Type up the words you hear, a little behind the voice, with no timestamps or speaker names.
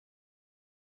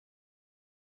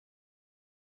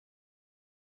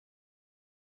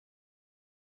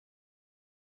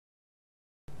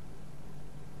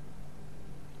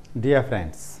Dear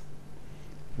friends,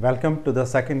 welcome to the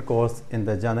second course in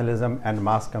the Journalism and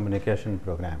Mass Communication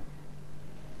program.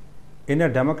 In a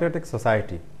democratic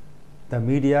society, the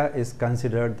media is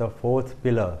considered the fourth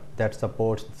pillar that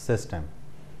supports the system,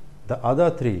 the other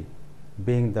three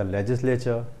being the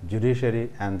legislature, judiciary,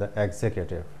 and the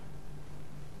executive.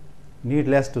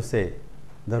 Needless to say,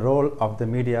 the role of the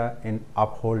media in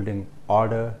upholding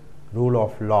order, rule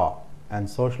of law, and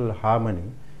social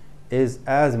harmony is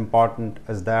as important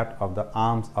as that of the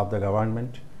arms of the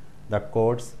government, the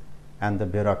courts, and the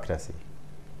bureaucracy.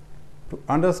 To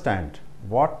understand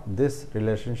what this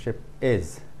relationship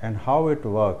is and how it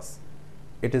works,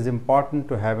 it is important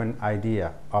to have an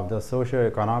idea of the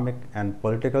socio-economic and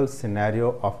political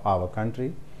scenario of our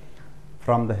country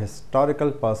from the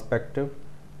historical perspective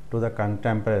to the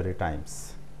contemporary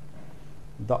times.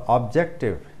 The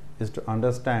objective is to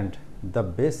understand the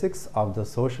basics of the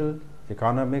social,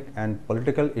 economic, and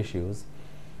political issues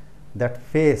that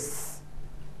face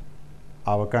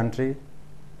our country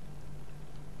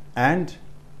and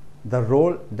the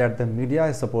role that the media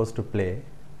is supposed to play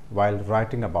while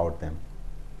writing about them.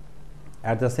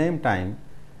 At the same time,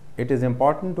 it is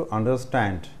important to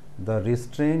understand the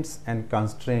restraints and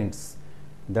constraints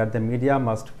that the media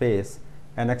must face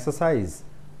and exercise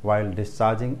while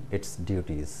discharging its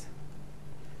duties.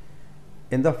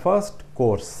 In the first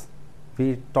course,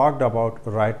 we talked about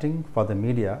writing for the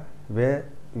media, where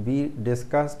we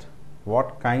discussed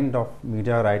what kind of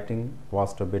media writing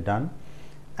was to be done,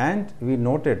 and we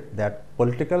noted that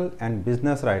political and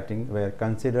business writing were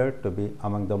considered to be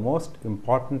among the most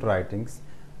important writings,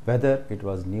 whether it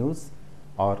was news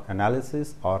or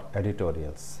analysis or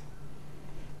editorials.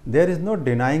 There is no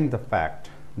denying the fact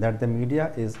that the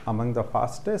media is among the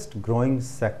fastest growing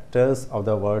sectors of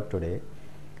the world today,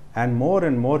 and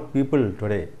more people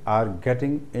today are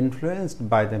getting influenced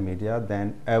by the media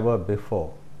than ever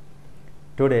before.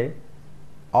 Today,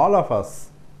 all of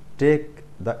us take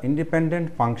the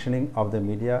independent functioning of the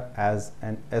media as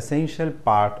an essential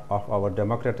part of our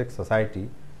democratic society,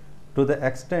 to the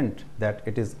extent that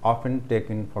it is often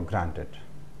taken for granted.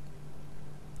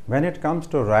 When it comes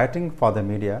to writing for the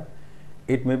media,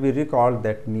 it may be recalled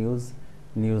that news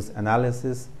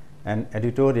analysis, and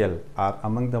editorial are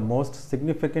among the most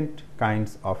significant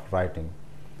kinds of writing.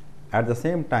 At the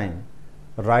same time,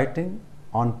 writing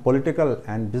on political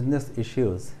and business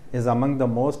issues is among the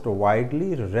most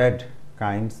widely read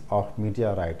kinds of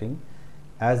media writing,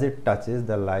 as it touches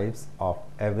the lives of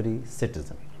every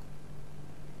citizen.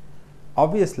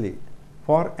 Obviously,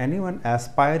 for anyone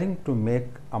aspiring to make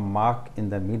a mark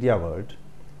in the media world,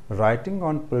 writing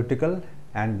on political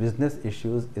and business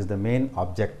issues is the main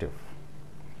objective.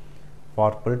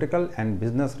 For political and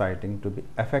business writing to be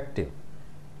effective,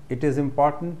 it is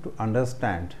important to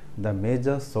understand the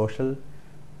major social,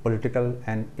 political,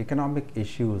 and economic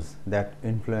issues that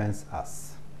influence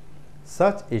us.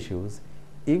 Such issues,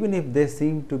 even if they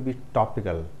seem to be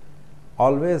topical,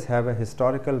 always have a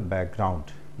historical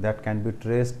background that can be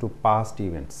traced to past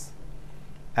events.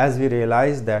 As we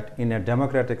realize that in a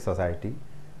democratic society,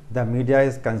 the media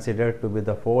is considered to be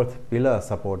the fourth pillar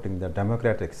supporting the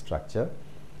democratic structure,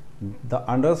 the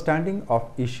understanding of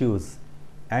issues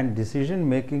and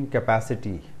decision-making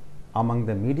capacity among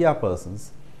the media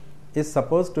persons is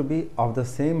supposed to be of the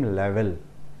same level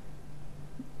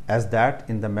as that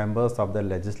in the members of the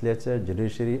legislature,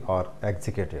 judiciary, or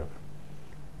executive.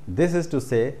 This is to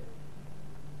say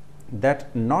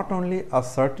that not only a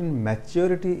certain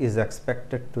maturity is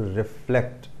expected to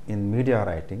reflect in media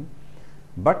writing,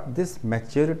 but this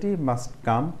maturity must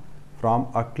come from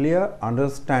a clear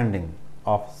understanding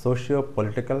of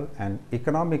socio-political and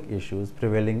economic issues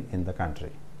prevailing in the country.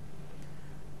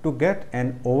 To get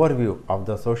an overview of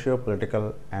the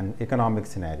socio-political and economic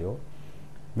scenario,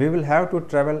 we will have to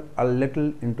travel a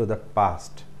little into the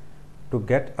past to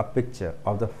get a picture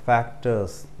of the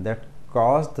factors that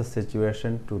caused the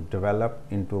situation to develop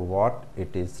into what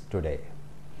it is today.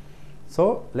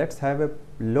 So, let's have a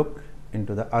look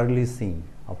into the early scene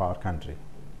of our country.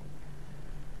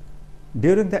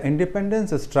 During the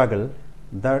independence struggle,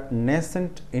 the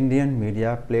nascent Indian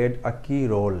media played a key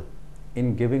role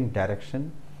in giving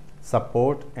direction,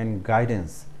 support, and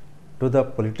guidance to the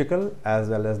political as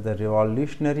well as the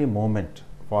revolutionary movement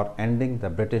for ending the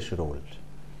British rule.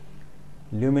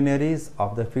 Luminaries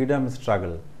of the freedom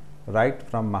struggle, right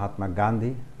from Mahatma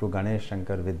Gandhi to Ganesh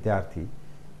Shankar Vidyarthi,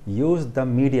 used the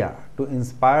media to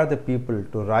inspire the people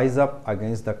to rise up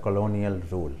against the colonial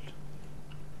rule.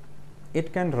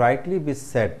 It can rightly be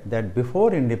said that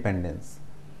before independence,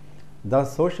 the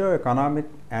socio-economic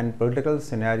and political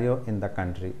scenario in the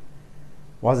country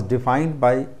was defined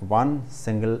by one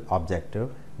single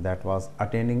objective, that was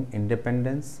attaining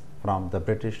independence from the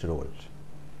British rule.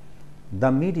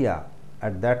 The media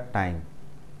at that time,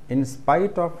 in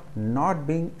spite of not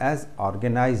being as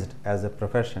organized as a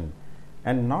profession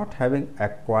and not having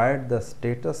acquired the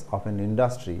status of an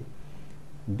industry,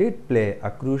 did play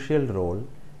a crucial role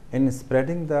in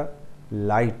spreading the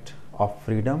light of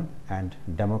freedom and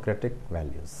democratic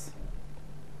values.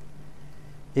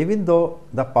 Even though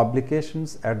the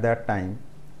publications at that time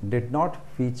did not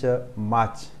feature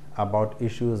much about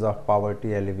issues of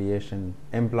poverty alleviation,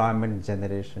 employment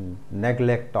generation,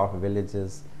 neglect of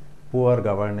villages, poor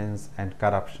governance and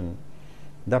corruption,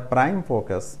 the prime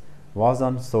focus was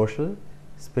on social,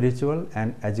 spiritual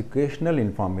and educational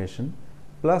information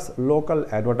plus local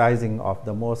advertising of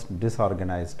the most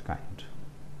disorganized kind.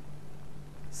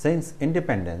 Since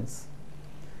independence,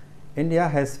 India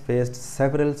has faced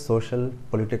several social,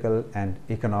 political and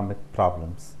economic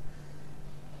problems.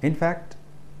 In fact,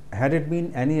 had it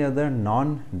been any other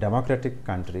non-democratic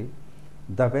country,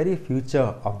 the very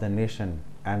future of the nation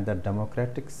and the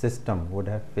democratic system would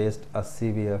have faced a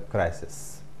severe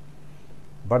crisis.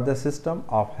 But the system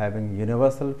of having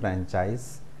universal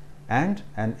franchise and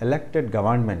an elected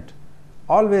government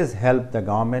always helped the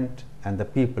government and the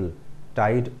people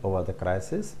tide over the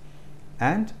crisis,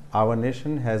 and our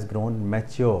nation has grown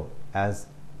mature as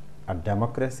a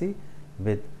democracy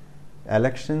with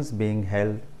elections being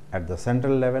held at the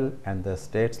central level and the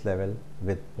states level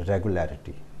with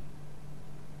regularity.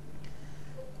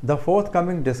 The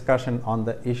forthcoming discussion on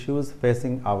the issues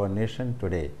facing our nation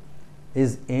today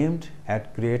is aimed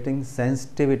at creating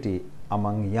sensitivity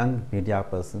among young media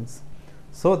persons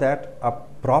so that a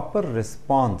proper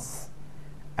response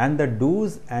and the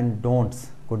do's and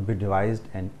don'ts could be devised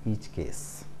in each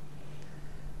case.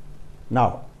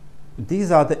 Now,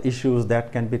 these are the issues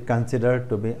that can be considered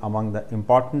to be among the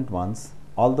important ones,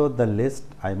 although the list,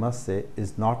 I must say,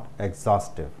 is not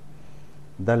exhaustive.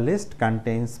 The list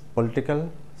contains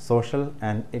political, social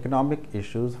and economic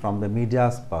issues from the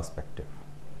media's perspective.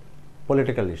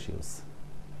 Political issues.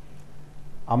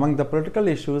 Among the political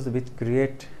issues which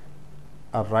create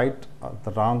a right or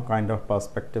the wrong kind of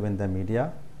perspective in the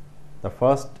media, the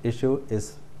first issue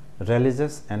is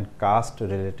religious and caste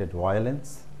related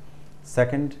violence.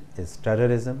 Second is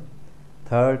terrorism.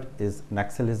 Third is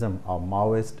Naxalism or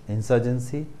Maoist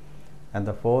insurgency. And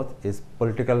the fourth is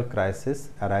political crisis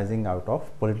arising out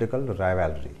of political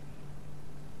rivalry.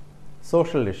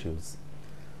 Social issues.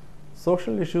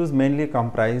 Social issues mainly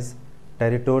comprise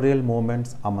territorial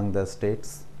movements among the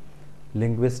states,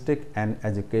 linguistic and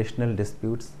educational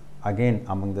disputes again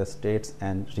among the states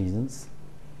and regions,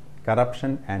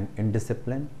 corruption and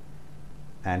indiscipline,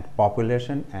 and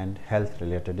population and health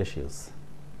related issues.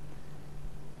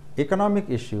 Economic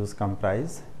issues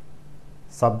comprise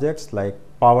subjects like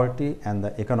poverty and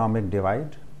the economic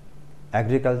divide,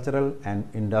 agricultural and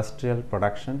industrial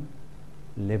production,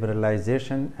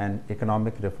 liberalization and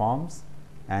economic reforms,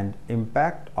 and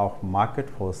impact of market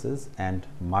forces and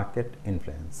market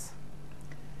influence.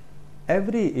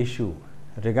 Every issue,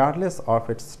 regardless of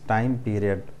its time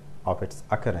period of its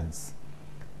occurrence,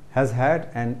 has had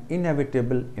an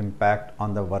inevitable impact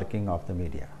on the working of the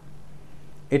media.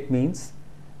 It means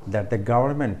that the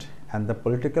government and the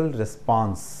political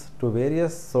response to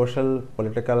various social,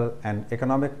 political and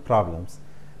economic problems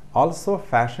also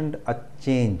fashioned a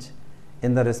change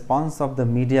in the response of the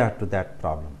media to that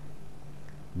problem.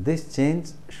 This change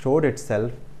showed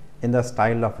itself in the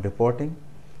style of reporting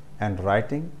and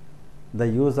writing, the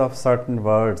use of certain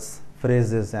words,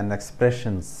 phrases and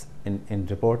expressions in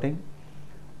reporting,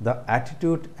 the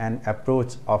attitude and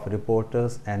approach of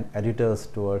reporters and editors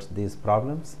towards these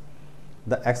problems,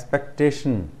 the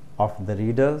expectation of the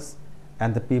readers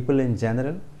and the people in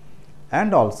general,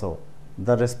 and also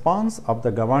the response of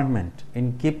the government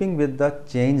in keeping with the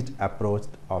changed approach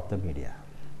of the media.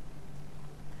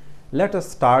 Let us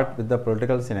start with the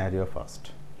political scenario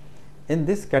first. In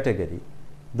this category,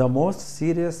 the most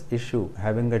serious issue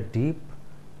having a deep,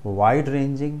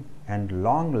 wide-ranging and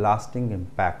long-lasting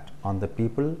impact on the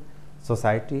people,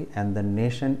 society and the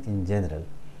nation in general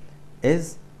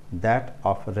is that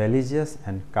of religious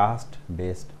and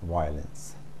caste-based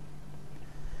violence.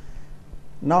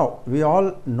 Now, we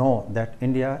all know that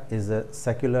India is a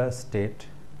secular state.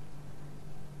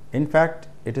 In fact,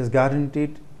 it is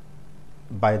guaranteed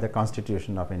by the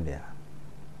Constitution of India.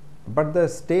 But the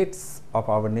states of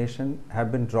our nation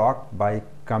have been rocked by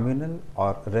communal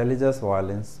or religious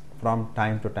violence from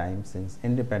time to time since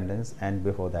independence and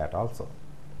before that also.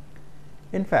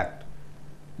 In fact,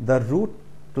 the root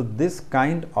to this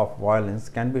kind of violence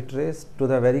can be traced to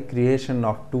the very creation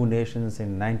of two nations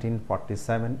in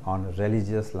 1947 on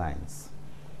religious lines.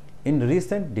 In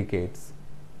recent decades,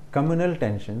 communal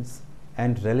tensions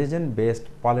and religion-based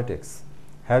politics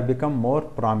have become more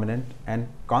prominent, and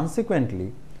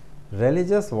consequently,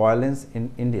 religious violence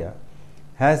in India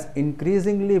has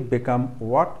increasingly become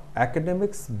what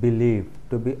academics believe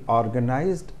to be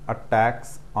organized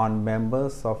attacks on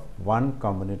members of one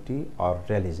community or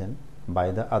religion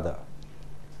by the other.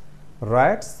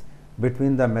 Riots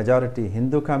between the majority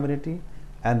Hindu community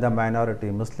and the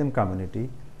minority Muslim community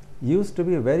used to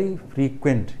be very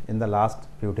frequent in the last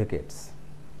few decades.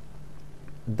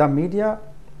 The media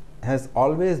has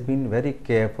always been very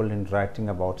careful in writing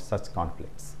about such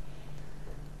conflicts.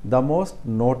 The most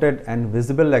noted and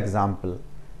visible example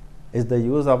is the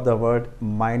use of the word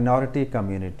minority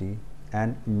community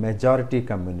and majority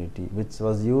community, which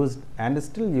was used and is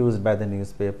still used by the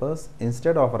newspapers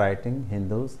instead of writing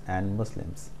Hindus and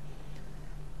Muslims.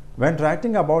 When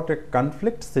writing about a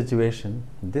conflict situation,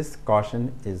 this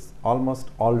caution is almost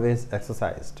always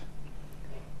exercised.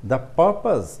 The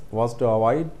purpose was to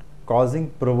avoid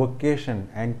causing provocation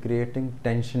and creating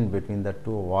tension between the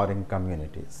two warring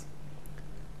communities.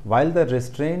 While the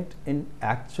restraint in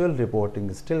actual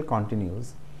reporting still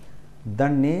continues, the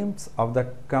names of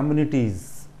the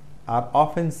communities are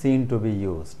often seen to be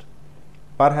used,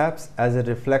 perhaps as a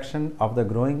reflection of the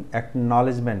growing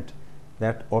acknowledgement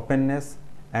that openness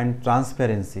and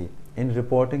transparency in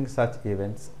reporting such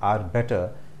events are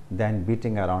better than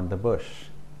beating around the bush.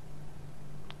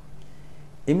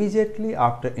 Immediately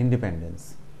after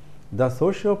independence, the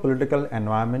socio-political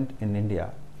environment in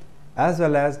India, as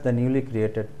well as the newly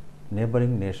created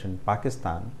neighboring nation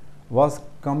Pakistan, was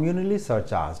communally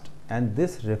surcharged, and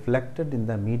this reflected in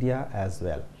the media as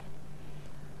well.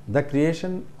 The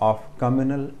creation of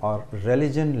communal or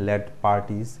religion-led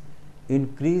parties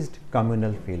increased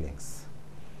communal feelings.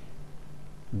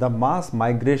 The mass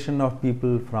migration of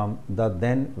people from the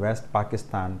then West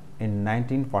Pakistan in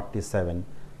 1947,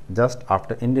 just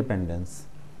after independence,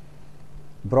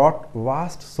 brought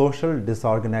vast social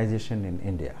disorganization in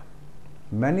India.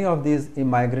 Many of these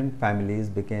immigrant families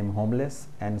became homeless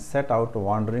and set out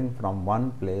wandering from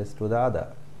one place to the other.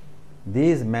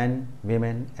 These men,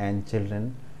 women, and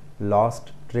children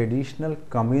lost traditional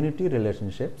community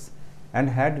relationships and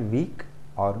had weak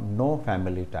or no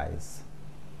family ties.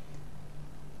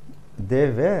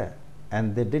 They were,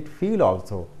 and they did feel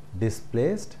also,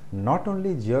 displaced not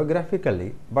only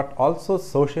geographically but also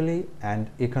socially and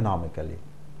economically.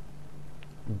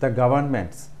 The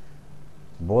governments,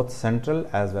 both central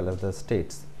as well as the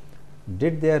states,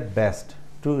 did their best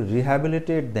to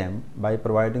rehabilitate them by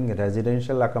providing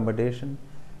residential accommodation,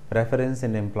 preference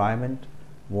in employment,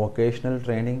 vocational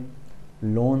training,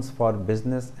 loans for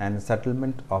business, and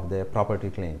settlement of their property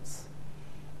claims.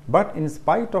 But in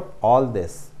spite of all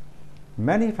this,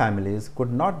 many families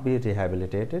could not be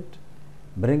rehabilitated,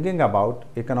 bringing about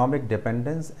economic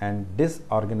dependence and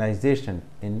disorganization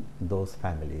in those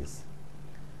families.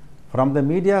 From the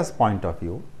media's point of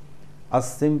view, a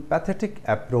sympathetic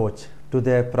approach to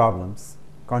their problems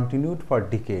continued for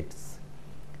decades,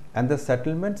 and the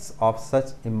settlements of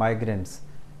such immigrants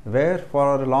were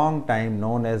for a long time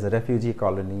known as refugee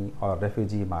colony or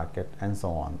refugee market and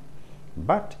so on.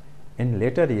 But in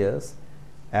later years,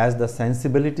 as the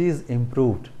sensibilities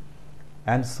improved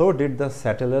and so did the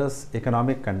settlers'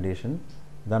 economic condition,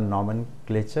 the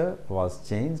nomenclature was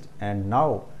changed, and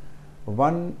now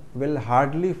one will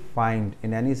hardly find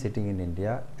in any city in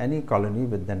India any colony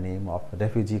with the name of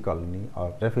refugee colony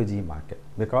or refugee market,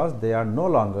 because they are no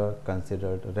longer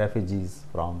considered refugees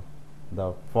from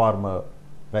the former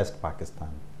West Pakistan.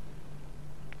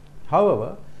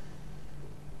 However,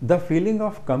 the feeling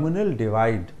of communal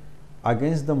divide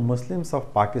against the Muslims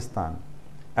of Pakistan,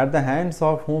 at the hands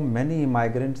of whom many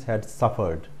immigrants had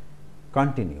suffered,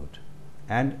 continued,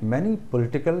 and many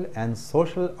political and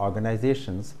social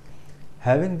organizations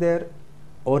having their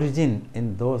origin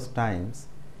in those times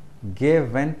gave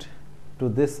vent to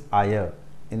this ire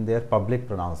in their public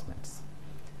pronouncements.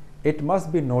 It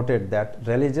must be noted that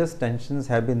religious tensions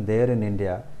have been there in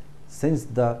India since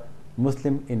the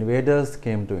Muslim invaders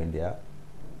came to India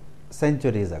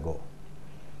centuries ago.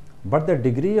 But the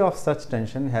degree of such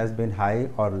tension has been high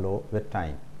or low with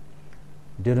time.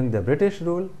 During the British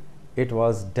rule, it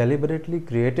was deliberately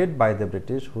created by the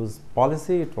British, whose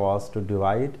policy it was to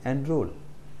divide and rule.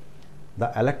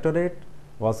 The electorate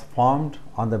was formed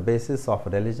on the basis of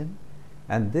religion,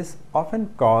 and this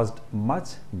often caused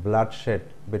much bloodshed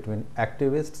between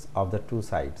activists of the two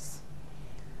sides.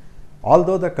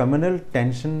 Although the communal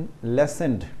tension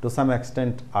lessened to some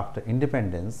extent after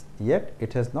independence, yet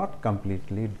it has not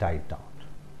completely died down.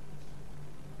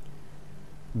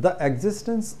 The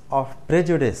existence of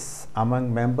prejudice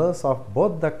among members of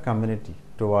both the community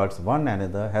towards one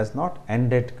another has not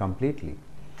ended completely.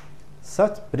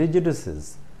 Such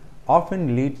prejudices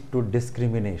often lead to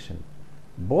discrimination.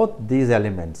 Both these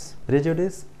elements,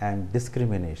 prejudice and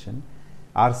discrimination,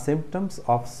 are symptoms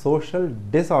of social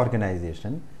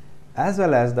disorganization as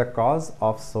well as the cause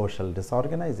of social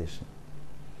disorganization.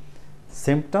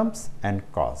 Symptoms and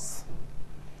cause.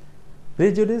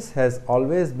 Prejudice has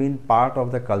always been part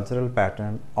of the cultural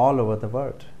pattern all over the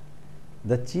world.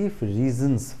 The chief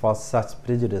reasons for such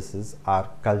prejudices are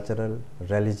cultural,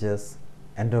 religious,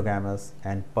 endogamous,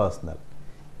 and personal.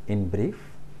 In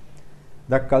brief,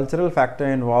 the cultural factor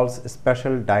involves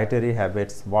special dietary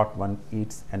habits, what one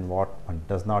eats and what one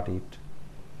does not eat,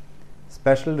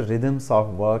 special rhythms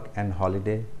of work and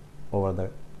holiday over the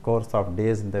course of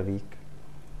days in the week,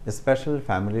 special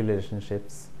family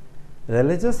relationships.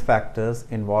 Religious factors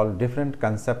involve different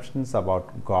conceptions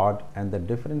about God and the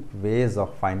different ways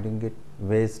of finding it,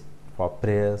 ways for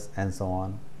prayers and so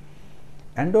on.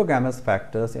 Endogamous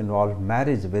factors involve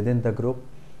marriage within the group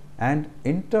and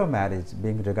intermarriage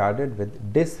being regarded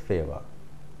with disfavor.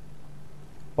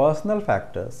 Personal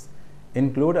factors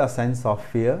include a sense of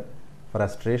fear,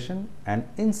 frustration, and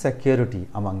insecurity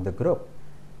among the group,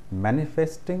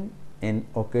 manifesting in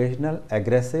occasional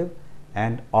aggressive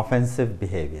and offensive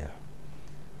behavior.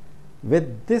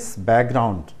 With this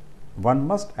background, one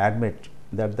must admit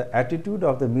that the attitude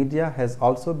of the media has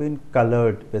also been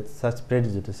colored with such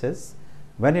prejudices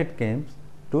when it came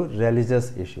to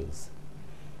religious issues.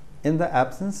 In the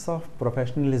absence of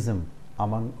professionalism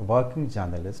among working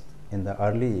journalists in the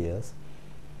early years,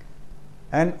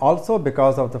 and also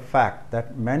because of the fact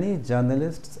that many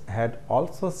journalists had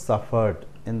also suffered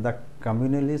in the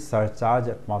communally surcharged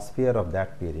atmosphere of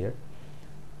that period,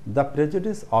 the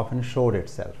prejudice often showed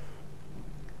itself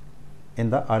in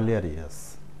the earlier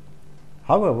years.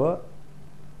 However,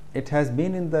 it has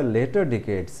been in the later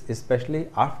decades, especially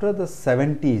after the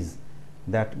 70s,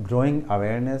 that growing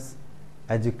awareness,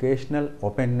 educational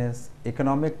openness,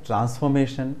 economic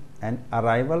transformation, and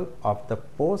arrival of the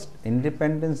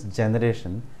post-independence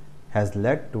generation has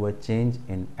led to a change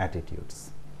in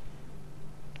attitudes.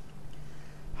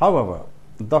 However,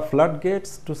 the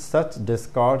floodgates to such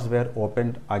discords were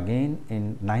opened again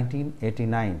in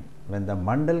 1989 when the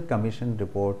Mandal Commission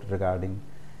report regarding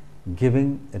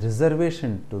giving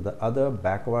reservation to the other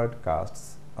backward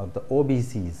castes or the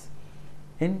OBCs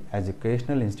in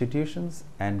educational institutions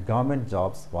and government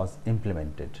jobs was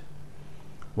implemented.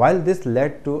 While this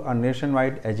led to a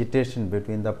nationwide agitation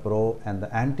between the pro and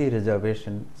the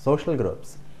anti-reservation social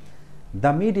groups,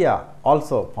 the media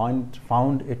also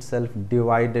found itself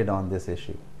divided on this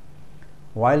issue.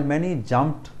 While many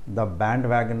jumped the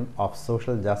bandwagon of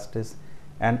social justice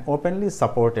and openly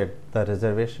supported the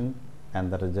reservation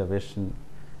and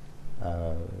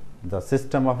the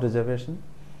system of reservation,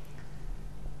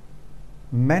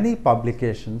 many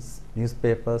publications,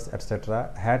 newspapers,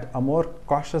 etc., had a more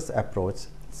cautious approach,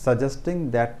 suggesting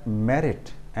that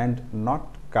merit and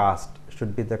not caste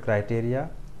should be the criteria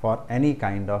for any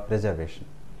kind of reservation.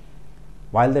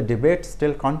 While the debate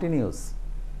still continues,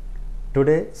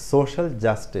 today social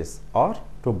justice, or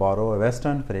to borrow a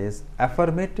Western phrase,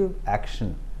 affirmative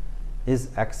action, is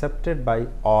accepted by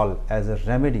all as a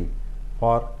remedy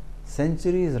for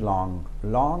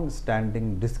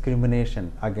long-standing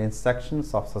discrimination against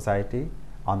sections of society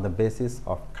on the basis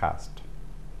of caste.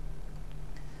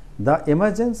 The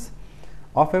emergence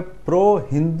of a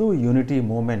pro-Hindu unity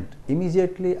movement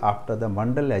immediately after the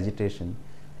Mandal agitation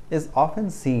is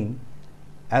often seen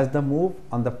as the move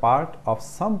on the part of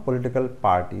some political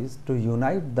parties to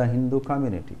unite the Hindu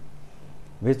community,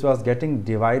 which was getting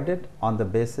divided on the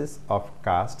basis of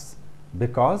castes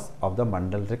because of the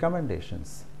Mandal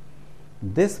recommendations.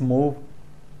 This move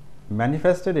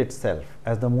manifested itself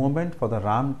as the movement for the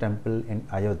Ram temple in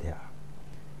Ayodhya.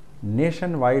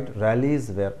 Nationwide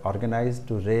rallies were organized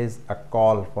to raise a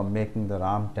call for making the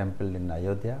Ram temple in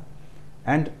Ayodhya,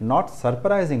 and not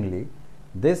surprisingly,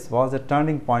 this was a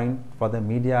turning point for the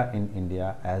media in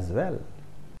India as well.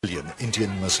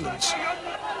 Indian Muslims.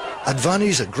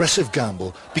 Advani's aggressive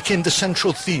gamble became the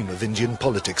central theme of Indian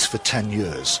politics for 10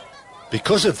 years.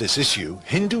 Because of this issue,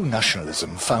 Hindu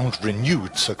nationalism found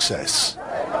renewed success.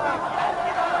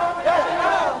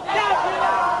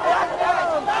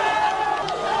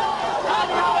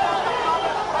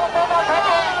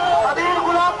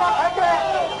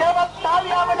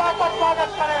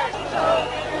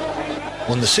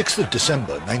 On the 6th of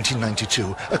December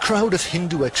 1992, a crowd of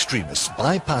Hindu extremists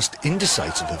bypassed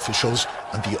indecisive officials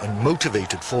and the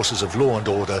unmotivated forces of law and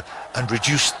order and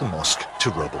reduced the mosque to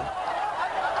rubble.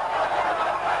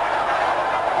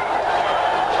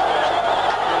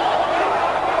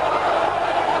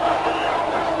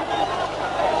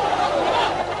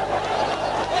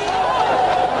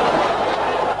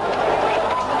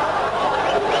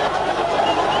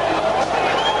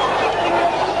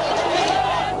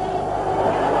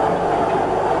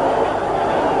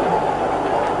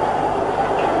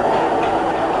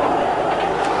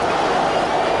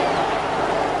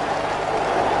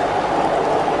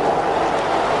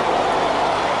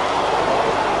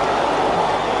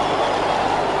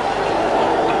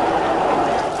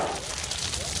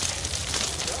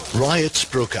 Riots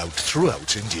broke out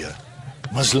throughout India.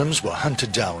 Muslims were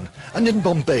hunted down, and in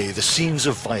Bombay the scenes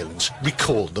of violence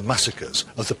recalled the massacres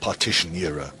of the partition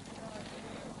era.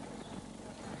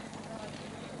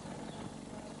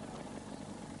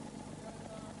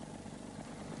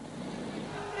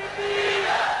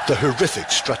 The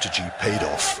horrific strategy paid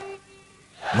off.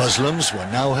 Muslims were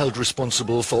now held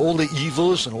responsible for all the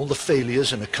evils and all the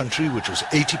failures in a country which was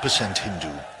 80%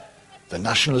 Hindu. The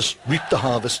nationalists reaped the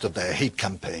harvest of their hate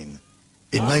campaign.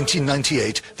 In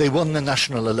 1998, they won the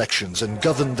national elections and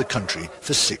governed the country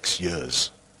for 6 years.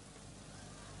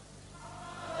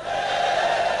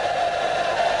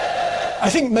 I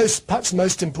think perhaps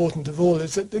most important of all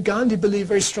is that Gandhi believed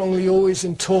very strongly always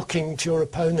in talking to your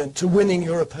opponent, to winning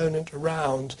your opponent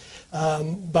around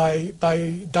by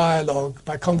dialogue,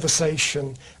 by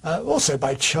conversation, also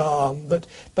by charm,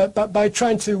 but by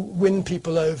trying to win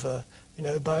people over, you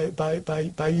know,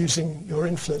 by using your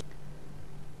influence.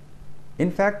 In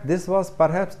fact, this was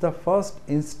perhaps the first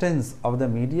instance of the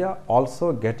media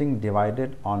also getting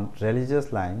divided on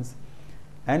religious lines,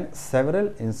 and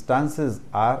several instances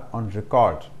are on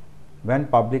record when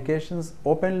publications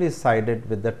openly sided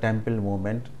with the temple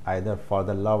movement, either for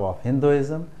the love of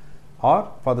Hinduism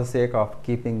or for the sake of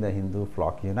keeping the Hindu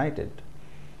flock united.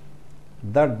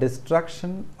 The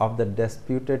destruction of the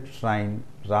disputed shrine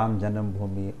Ram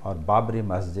Janambhoomi or Babri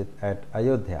Masjid at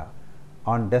Ayodhya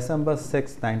on December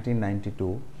 6,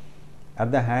 1992,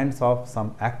 at the hands of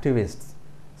some activists,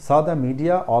 saw the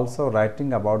media also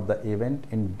writing about the event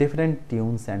in different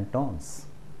tunes and tones.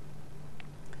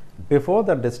 Before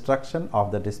the destruction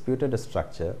of the disputed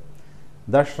structure,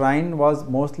 the shrine was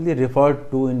mostly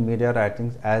referred to in media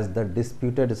writings as the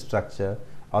disputed structure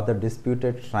or the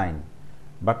disputed shrine,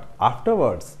 but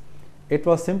afterwards it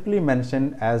was simply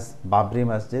mentioned as Babri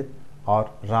Masjid or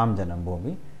Ram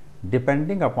Janambhoomi,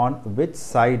 depending upon which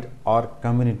side or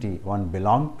community one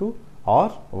belonged to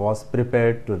or was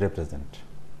prepared to represent.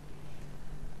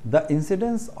 The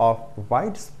incidence of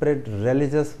widespread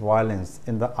religious violence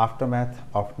in the aftermath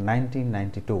of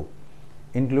 1992,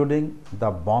 including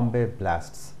the Bombay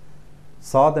blasts,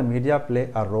 saw the media play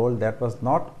a role that was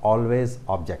not always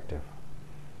objective.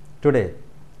 Today,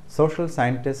 social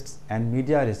scientists and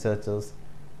media researchers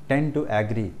tend to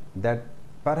agree that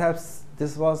perhaps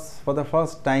this was for the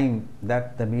first time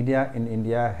that the media in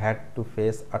India had to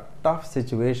face a tough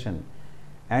situation,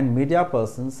 and media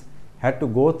persons had to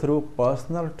go through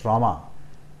personal trauma,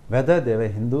 whether they were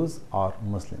Hindus or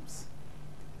Muslims.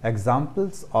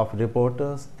 Examples of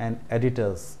reporters and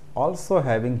editors also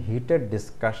having heated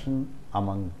discussion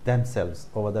among themselves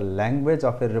over the language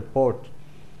of a report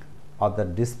or the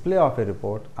display of a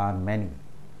report are many.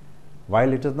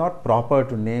 While it is not proper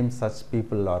to name such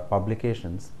people or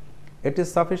publications, it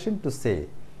is sufficient to say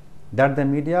that the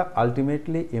media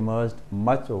ultimately emerged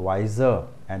much wiser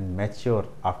and mature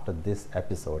after this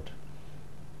episode.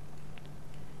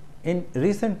 In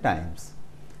recent times,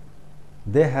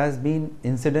 there has been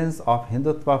incidence of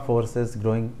Hindutva forces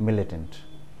growing militant.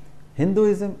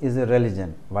 Hinduism is a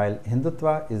religion, while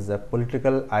Hindutva is a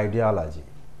political ideology.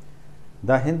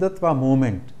 The Hindutva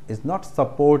movement is not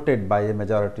supported by a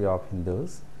majority of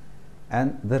Hindus,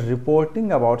 and the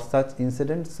reporting about such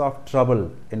incidents of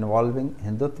trouble involving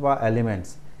Hindutva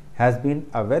elements has been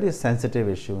a very sensitive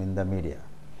issue in the media.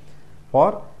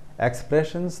 For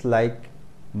expressions like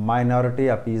minority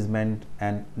appeasement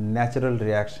and natural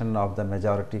reaction of the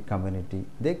majority community,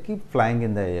 they keep flying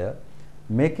in the air,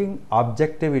 making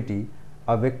objectivity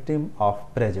a victim of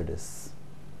prejudice.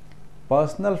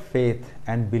 Personal faith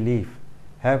and belief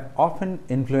have often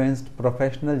influenced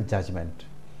professional judgment.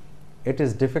 It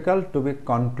is difficult to be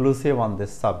conclusive on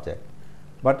this subject,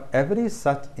 but every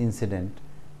such incident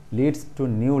leads to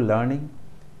new learning,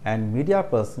 and media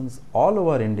persons all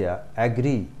over India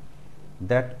agree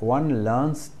that one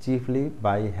learns chiefly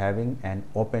by having an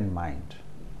open mind,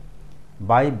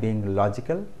 by being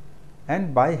logical,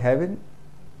 and by having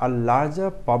a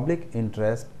larger public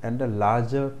interest and a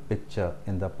larger picture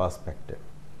in the perspective.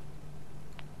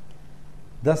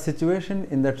 The situation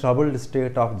in the troubled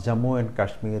state of Jammu and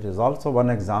Kashmir is also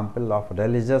one example of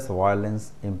religious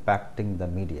violence impacting the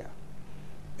media.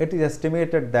 It is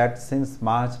estimated that since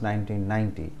March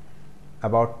 1990,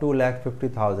 about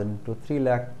 250,000 to 3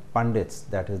 lakh Pandits,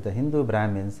 that is the Hindu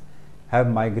Brahmins, have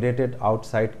migrated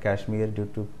outside Kashmir due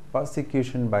to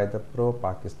persecution by the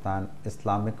pro-Pakistan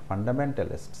Islamic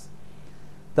fundamentalists.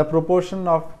 The proportion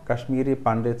of Kashmiri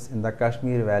Pandits in the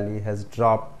Kashmir Valley has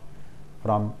dropped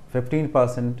from 15%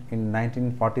 in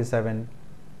 1947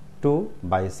 to,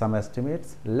 by some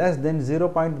estimates, less than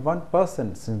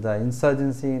 0.1% since the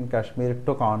insurgency in Kashmir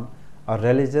took on a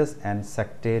religious and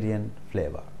sectarian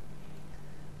flavor.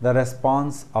 the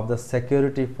response of the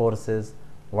security forces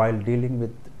while dealing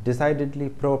with decidedly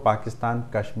pro-Pakistan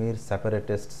Kashmir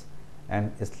separatists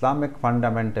and Islamic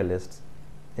fundamentalists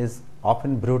is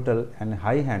often brutal and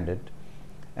high-handed,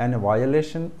 and a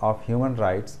violation of human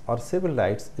rights or civil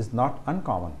rights is not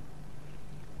uncommon.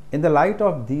 In the light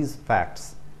of these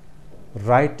facts,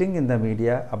 writing in the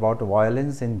media about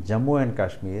violence in Jammu and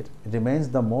Kashmir remains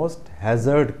the most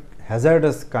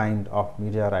hazardous kind of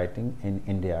media writing in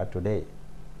India today.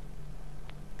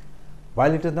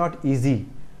 While it is not easy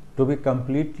to be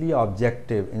completely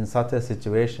objective in such a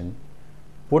situation,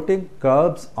 putting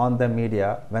curbs on the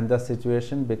media when the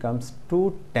situation becomes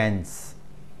too tense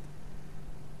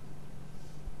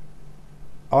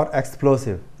or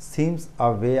explosive seems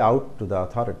a way out to the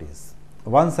authorities.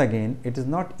 Once again, it is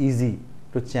not easy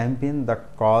to champion the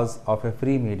cause of a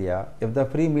free media if the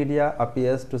free media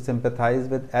appears to sympathize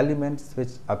with elements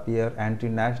which appear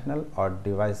anti-national or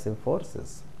divisive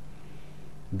forces.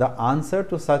 The answer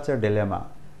to such a dilemma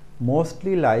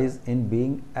mostly lies in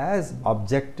being as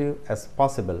objective as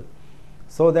possible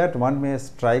so that one may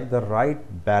strike the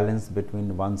right balance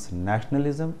between one's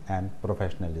nationalism and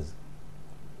professionalism.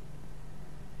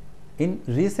 In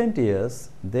recent years,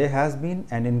 there has been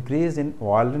an increase in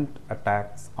violent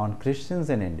attacks on Christians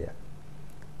in India.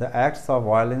 The acts of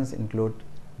violence include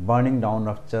burning down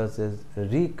of churches,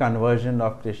 reconversion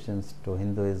of Christians to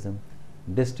Hinduism,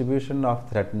 distribution of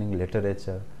threatening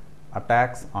literature,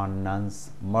 attacks on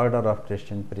nuns, murder of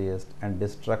Christian priests, and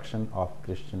destruction of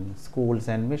Christian schools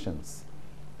and missions.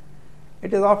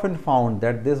 It is often found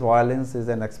that this violence is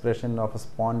an expression of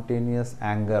spontaneous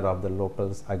anger of the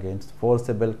locals against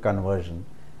forcible conversion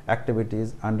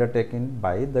activities undertaken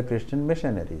by the Christian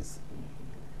missionaries.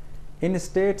 In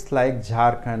states like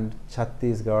Jharkhand,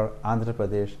 Chhattisgarh, Andhra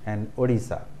Pradesh, and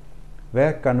Odisha,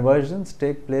 where conversions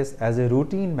take place as a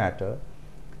routine matter,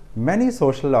 many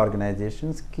social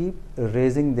organizations keep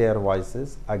raising their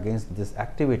voices against this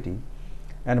activity,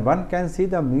 and one can see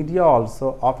the media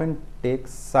also often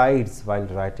takes sides while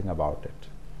writing about it.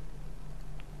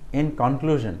 In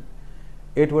conclusion,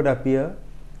 it would appear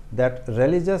that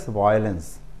religious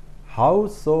violence,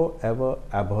 howsoever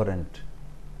abhorrent,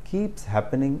 keeps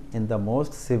happening in the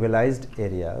most civilized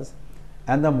areas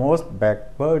and the most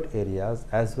backward areas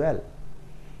as well.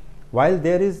 While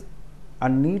there is a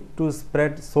need to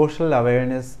spread social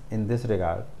awareness in this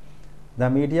regard, the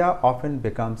media often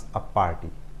becomes a party.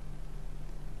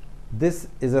 This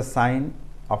is a sign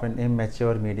of an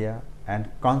immature media and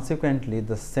consequently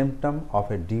the symptom of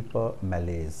a deeper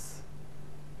malaise.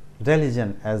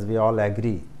 Religion, as we all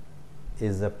agree,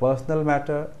 is a personal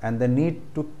matter, and the need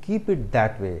to keep it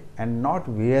that way and not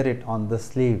wear it on the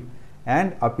sleeve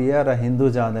and appear a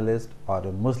Hindu journalist or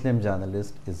a Muslim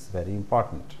journalist is very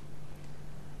important.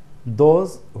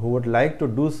 Those who would like to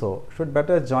do so should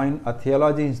better join a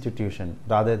theology institution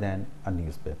rather than a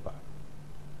newspaper.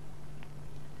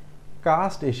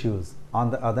 Caste issues, on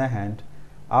the other hand,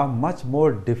 are much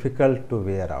more difficult to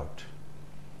wear out.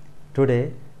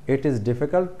 Today, it is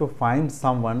difficult to find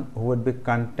someone who would be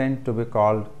content to be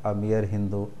called a mere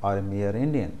Hindu or a mere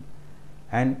Indian,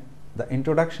 and the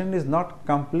introduction is not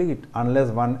complete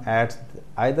unless one adds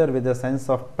either with a sense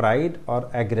of pride or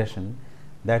aggression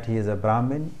that he is a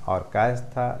Brahmin or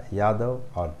Kayastha, Yadav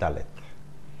or Dalit.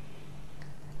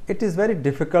 It is very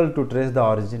difficult to trace the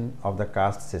origin of the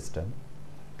caste system.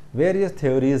 Various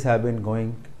theories have been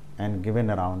going and given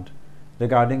around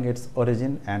regarding its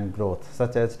origin and growth,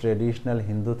 such as traditional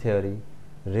Hindu theory,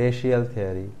 racial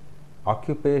theory,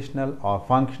 occupational or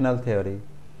functional theory,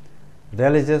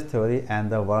 religious theory,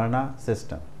 and the Varna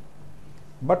system.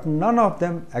 But none of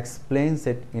them explains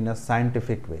it in a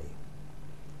scientific way.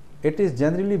 It is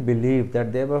generally believed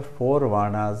that there were 4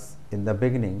 Varnas in the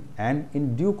beginning, and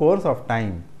in due course of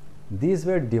time, these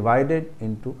were divided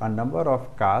into a number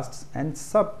of castes and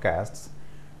subcastes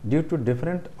due to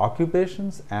different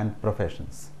occupations and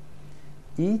professions,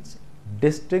 each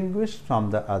distinguished from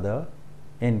the other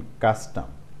in custom,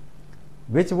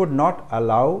 which would not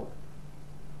allow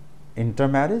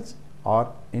intermarriage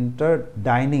or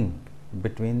interdining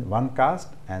between one caste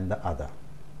and the other.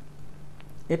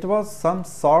 It was some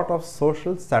sort of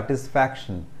social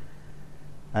satisfaction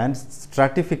and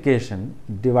stratification,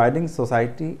 dividing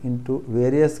society into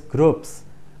various groups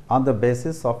on the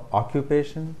basis of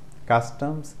occupation,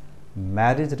 customs,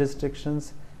 marriage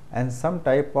restrictions, and some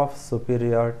type of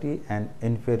superiority and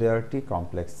inferiority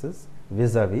complexes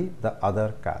vis-a-vis the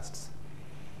other castes.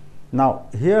 Now,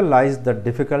 here lies the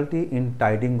difficulty in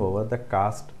tiding over the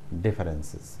caste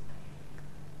differences.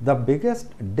 The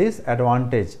biggest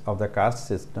disadvantage of the caste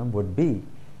system would be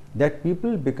that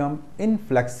people become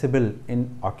inflexible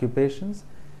in occupations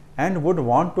and would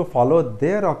want to follow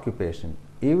their occupation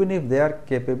even if they are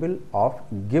capable of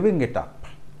giving it up,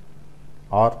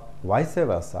 or vice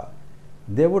versa.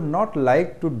 They would not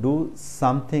like to do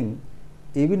something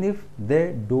even if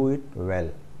they do it well,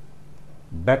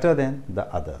 better than the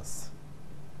others.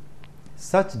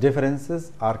 Such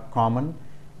differences are common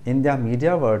in the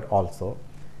media world also,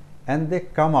 and they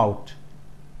come out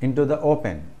into the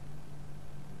open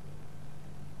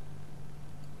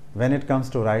when it comes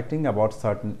to writing about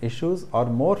certain issues, or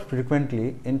more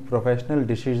frequently in professional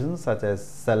decisions such as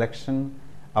selection,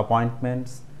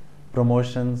 appointments,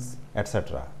 promotions,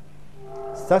 etc.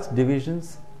 Such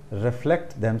divisions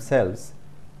reflect themselves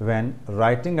when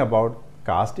writing about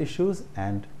caste issues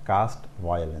and caste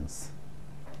violence.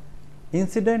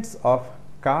 Incidents of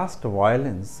caste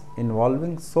violence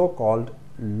involving so-called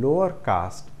lower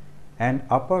caste and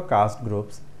upper caste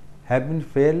groups have been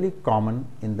fairly common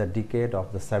in the decade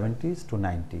of the 70s to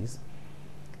 90s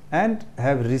and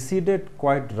have receded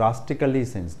quite drastically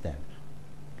since then.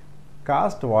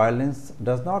 Caste violence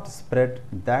does not spread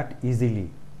that easily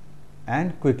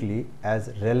and quickly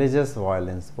as religious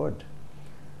violence would,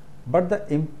 but the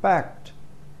impact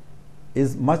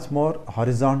is much more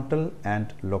horizontal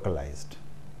and localized.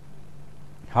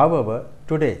 However,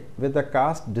 today, with the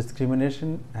caste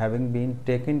discrimination having been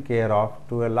taken care of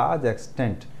to a large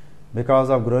extent because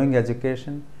of growing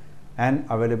education and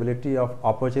availability of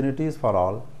opportunities for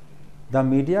all, the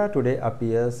media today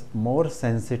appears more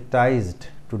sensitized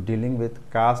to dealing with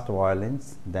caste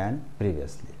violence than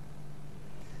previously.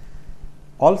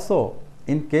 Also,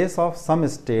 in case of some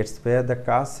states where the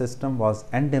caste system was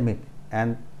endemic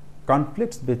and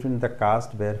conflicts between the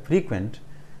caste were frequent,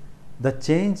 the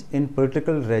change in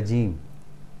political regime,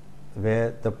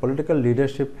 where the political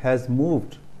leadership has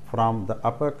moved from the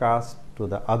upper caste to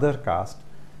the other caste,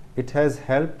 it has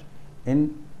helped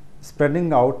in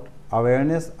spreading out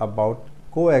awareness about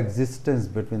coexistence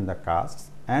between the castes,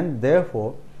 and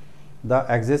therefore the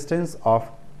existence of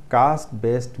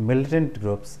caste-based militant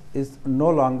groups is no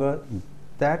longer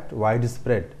that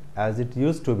widespread as it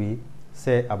used to be,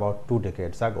 say, about 2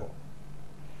 decades ago.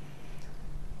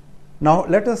 Now,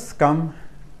 let us come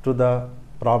to the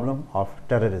problem of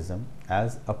terrorism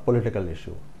as a political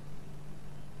issue.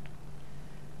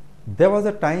 There was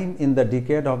a time in the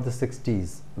decade of the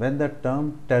 60s when the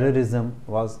term terrorism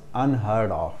was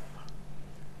unheard of.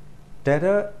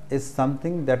 Terror is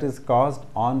something that is caused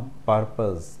on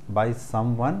purpose by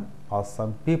someone or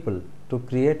some people to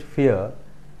create fear,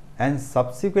 and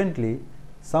subsequently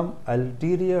some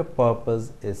ulterior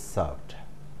purpose is served.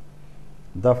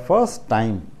 The first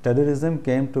time terrorism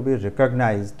came to be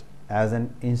recognized as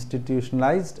an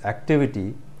institutionalized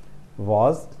activity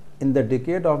was in the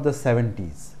decade of the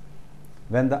 70s,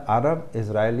 when the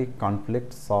Arab-Israeli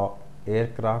conflict saw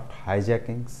aircraft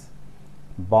hijackings,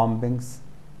 bombings,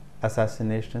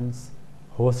 assassinations,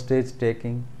 hostage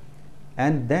taking,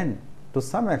 and then to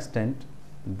some extent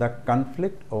the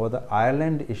conflict over the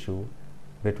Ireland issue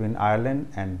between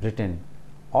Ireland and Britain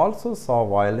also saw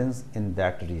violence in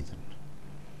that region.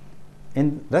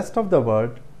 In the rest of the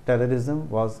world, terrorism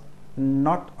was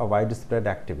not a widespread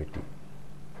activity.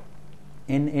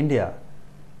 In India,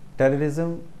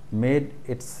 terrorism made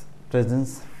its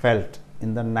presence felt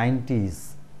in the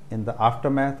 90s in the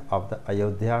aftermath of the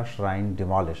Ayodhya shrine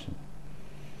demolition.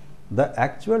 The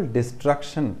actual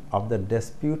destruction of the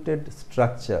disputed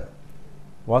structure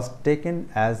was taken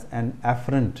as an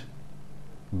affront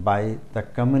by the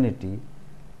community,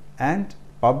 and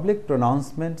public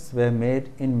pronouncements were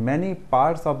made in many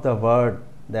parts of the world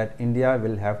that India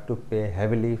will have to pay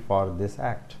heavily for this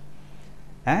act.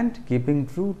 And keeping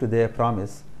true to their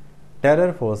promise,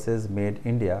 terror forces made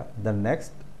India the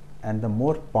next and the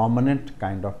more permanent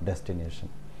kind of destination.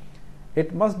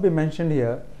 It must be mentioned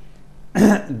here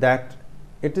that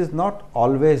it is not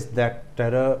always that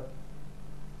terror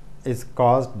is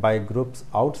caused by groups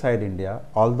outside India,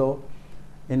 although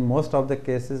in most of the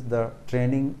cases the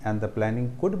training and the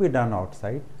planning could be done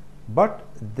outside, but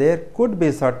there could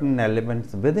be certain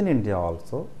elements within India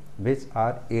also which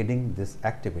are aiding this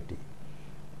activity.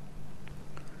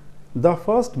 The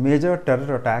first major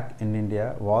terror attack in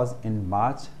India was in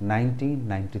March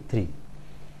 1993,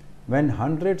 when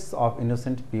hundreds of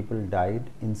innocent people died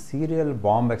in serial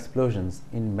bomb explosions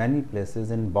in many places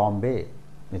in Bombay,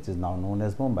 which is now known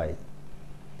as Mumbai.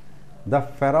 The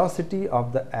ferocity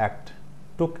of the act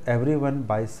took everyone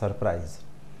by surprise,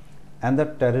 and the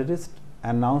terrorists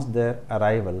announced their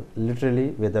arrival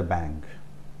literally with a bang.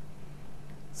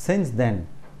 Since then,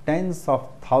 tens of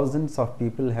thousands of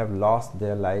people have lost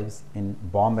their lives in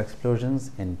bomb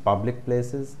explosions in public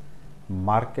places,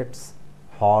 markets,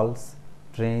 halls,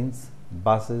 trains,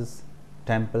 buses,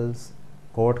 temples,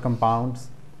 court compounds,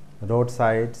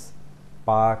 roadsides,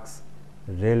 parks,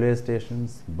 railway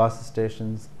stations, bus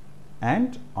stations,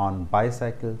 and on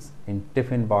bicycles, in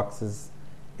tiffin boxes,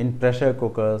 in pressure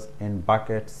cookers, in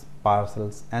buckets,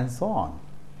 parcels, and so on.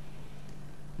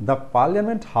 The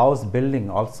Parliament House building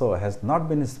also has not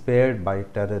been spared by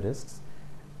terrorists,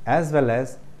 as well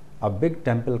as a big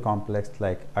temple complex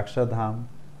like Akshardham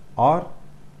or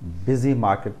busy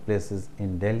marketplaces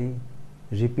in Delhi,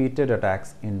 repeated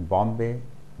attacks in Bombay,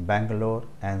 Bangalore,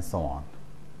 and so on.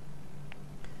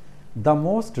 The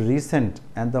most recent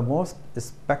and the most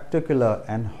spectacular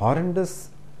and horrendous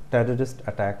terrorist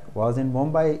attack was in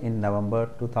Mumbai in November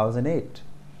 2008,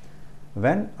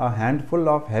 when a handful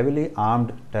of heavily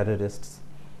armed terrorists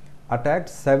attacked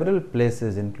several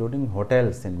places including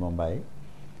hotels in Mumbai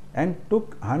and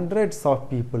took hundreds of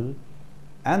people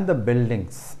and the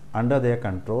buildings under their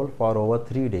control for over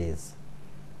 3 days.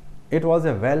 It was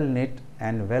a well-knit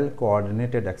and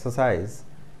well-coordinated exercise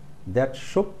that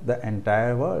shook the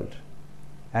entire world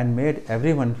and made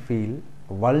everyone feel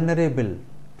vulnerable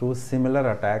to similar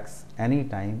attacks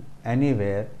anytime,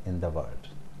 anywhere in the world.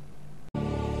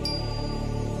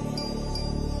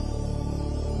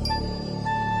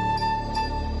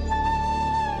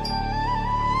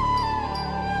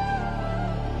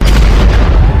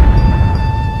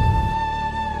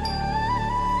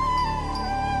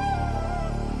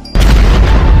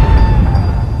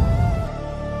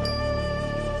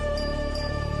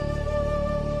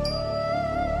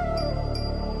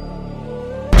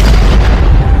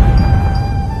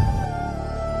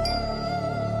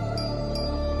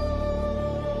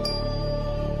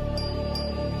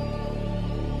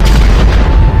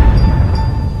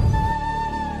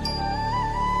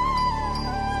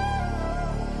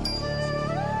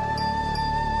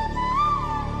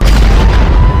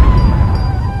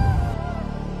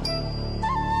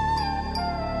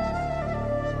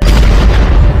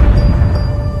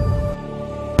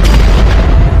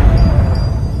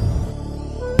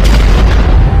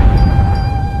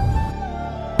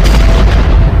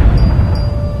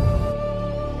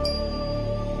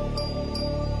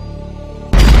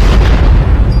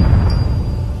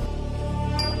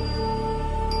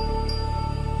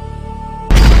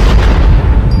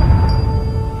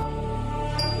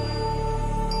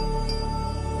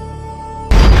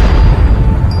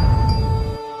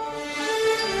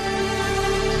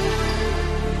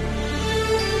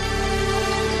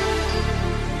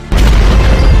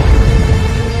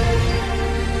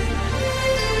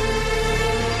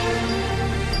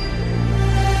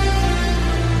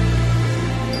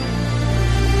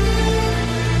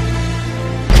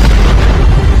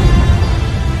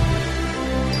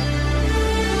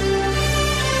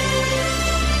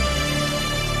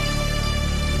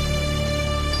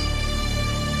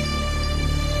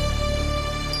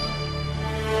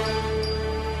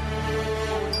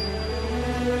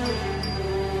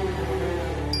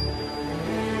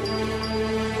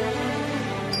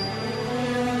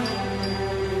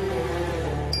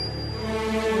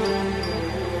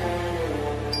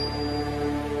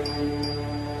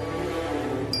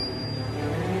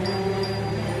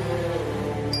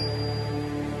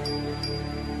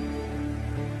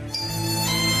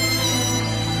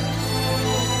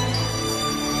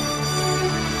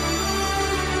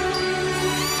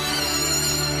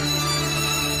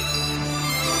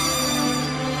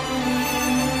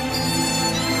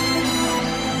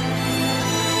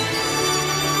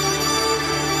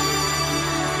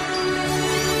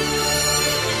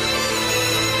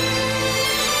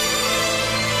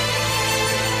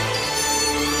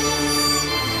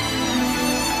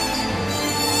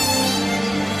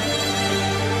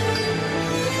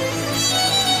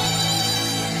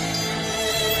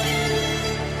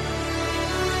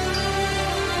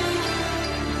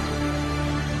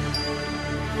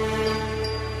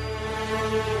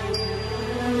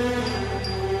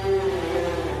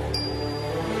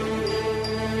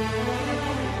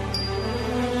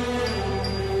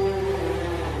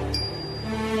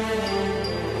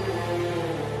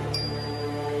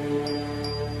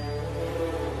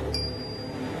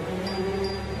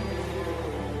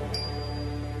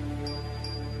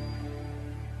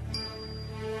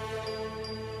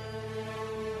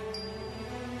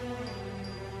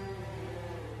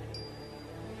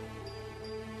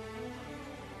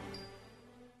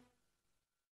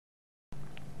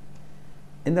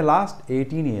 In the last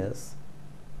 18 years,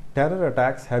 terror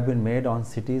attacks have been made on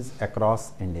cities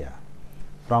across India,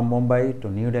 from Mumbai to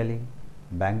New Delhi,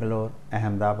 Bangalore,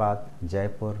 Ahmedabad,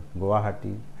 Jaipur,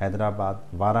 Guwahati, Hyderabad,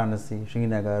 Varanasi,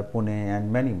 Srinagar, Pune,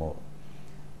 and many more.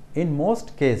 In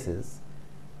most cases,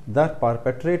 The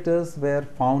perpetrators were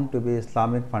found to be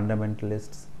Islamic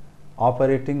fundamentalists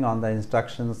operating on the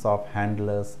instructions of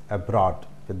handlers abroad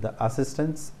with the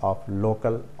assistance of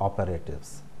local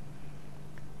operatives.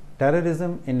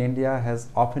 Terrorism in India has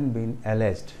often been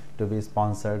alleged to be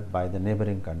sponsored by the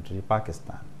neighboring country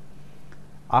Pakistan.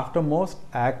 After most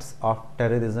acts of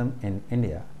terrorism in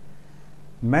India,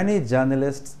 many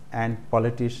journalists and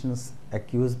politicians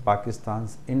accuse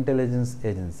Pakistan's intelligence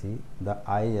agency, the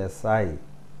ISI,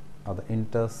 or the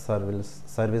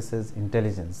Inter-Services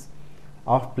Intelligence,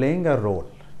 of playing a role.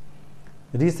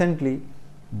 Recently,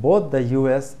 both the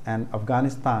US and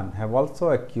Afghanistan have also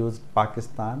accused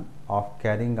Pakistan of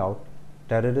carrying out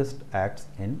terrorist acts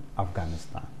in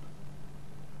Afghanistan.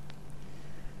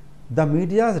 The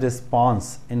media's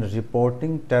response in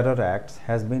reporting terror acts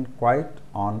has been quite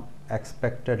on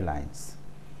expected lines.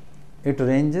 It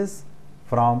ranges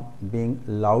from being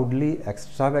loudly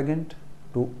extravagant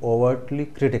to overtly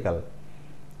critical,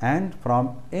 and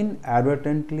from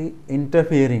inadvertently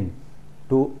interfering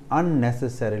to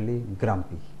unnecessarily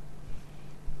grumpy.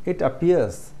 It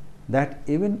appears that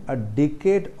even a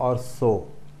decade or so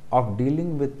of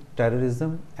dealing with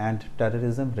terrorism and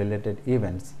terrorism related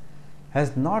events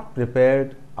has not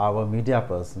prepared our media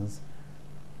persons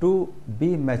to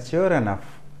be mature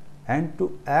enough and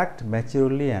to act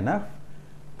maturely enough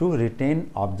to retain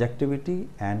objectivity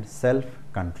and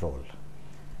self-control.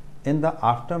 In the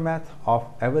aftermath of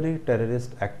every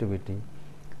terrorist activity,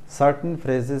 certain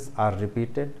phrases are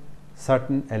repeated,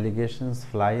 certain allegations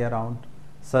fly around,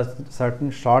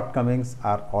 certain shortcomings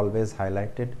are always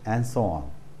highlighted, and so on,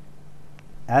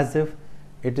 as if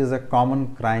it is a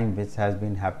common crime which has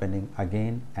been happening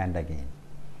again and again.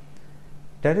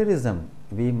 Terrorism,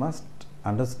 we must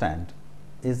understand,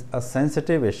 is a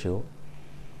sensitive issue,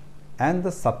 and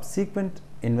the subsequent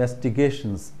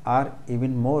investigations are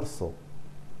even more so.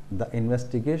 The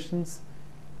investigations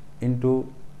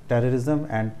into terrorism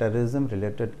and terrorism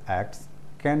related acts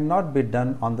cannot be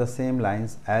done on the same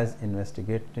lines as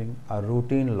investigating a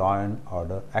routine law and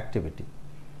order activity.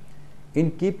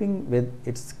 In keeping with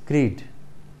its creed,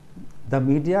 the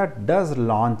media does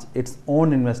launch its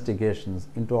own investigations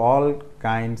into all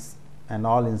kinds and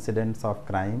all incidents of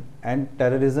crime, and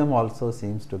terrorism also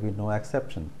seems to be no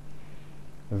exception.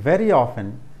 Very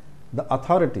often, the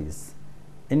authorities,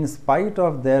 in spite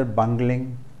of their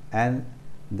bungling and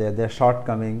their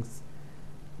shortcomings,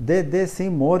 they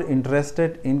seem more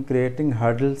interested in creating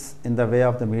hurdles in the way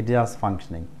of the media's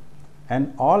functioning,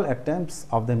 and all attempts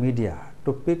of the media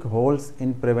to pick holes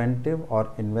in preventive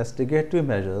or investigative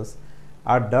measures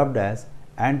are dubbed as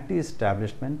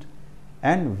anti-establishment,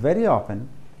 and very often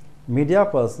media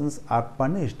persons are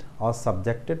punished or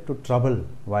subjected to trouble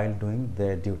while doing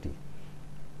their duty.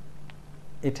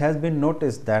 It has been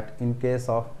noticed that in case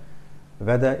of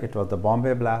whether it was the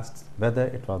Bombay blasts, whether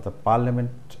it was the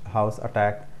Parliament House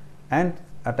attack and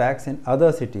attacks in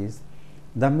other cities,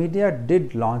 the media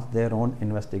did launch their own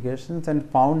investigations and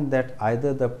found that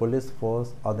either the police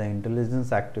force or the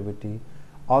intelligence activity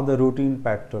or the routine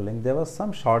patrolling, there was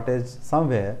some shortage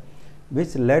somewhere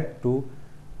which led to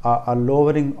a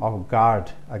lowering of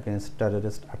guard against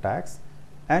terrorist attacks,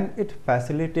 and it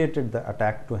facilitated the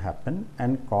attack to happen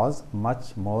and cause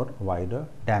much more wider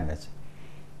damage.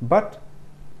 But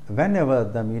whenever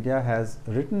the media has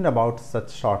written about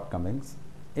such shortcomings,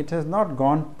 it has not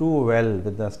gone too well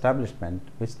with the establishment,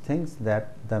 which thinks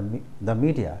that the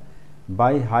media,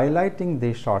 by highlighting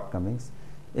these shortcomings,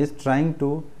 is trying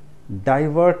to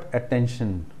divert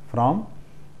attention from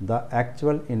the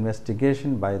actual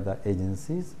investigation by the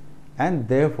agencies, and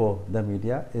therefore the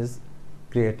media is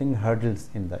creating hurdles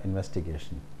in the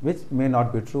investigation, which may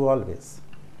not be true always.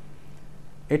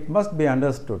 It must be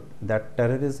understood that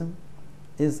terrorism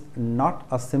is not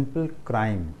a simple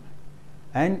crime,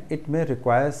 and it may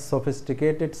require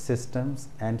sophisticated systems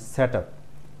and setup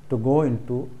to go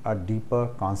into a deeper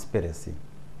conspiracy.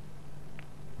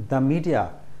 The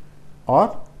media,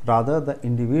 or rather the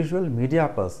individual media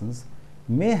persons,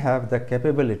 may have the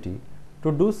capability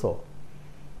to do so.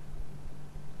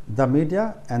 The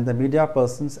media and the media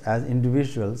persons as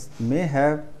individuals may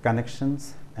have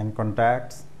connections and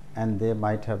contacts, and they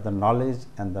might have the knowledge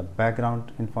and the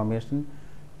background information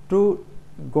to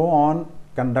go on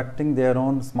conducting their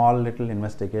own small little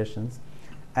investigations,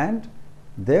 and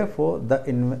therefore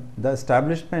the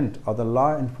establishment or the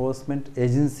law enforcement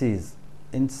agencies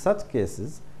in such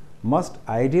cases must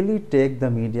ideally take the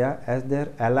media as their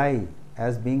ally,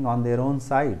 as being on their own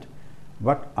side.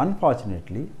 But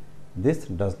unfortunately, this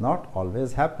does not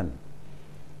always happen.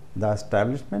 The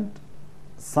establishment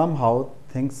somehow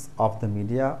thinks of the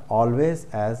media always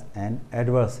as an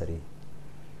adversary.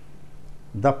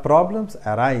 The problems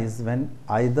arise when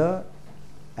either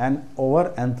an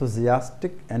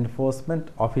over-enthusiastic enforcement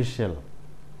official,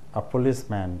 a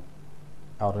policeman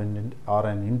or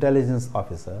an intelligence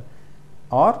officer,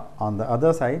 or on the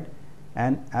other side,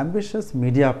 an ambitious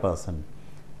media person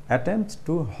attempts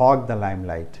to hog the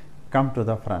limelight, come to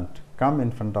the front, come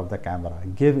in front of the camera,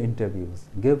 give interviews,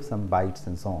 give some bites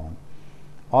and so on.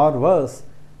 Or worse,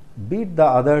 beat the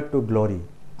other to glory.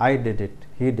 I did it,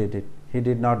 he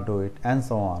did not do it, and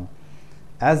so on,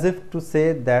 as if to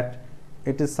say that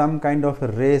it is some kind of a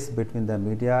race between the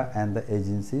media and the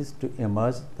agencies to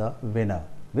emerge the winner,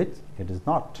 which it is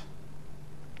not.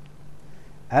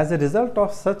 As a result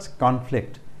of such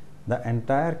conflict, the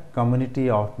entire community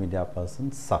of media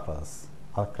persons suffers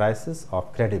a crisis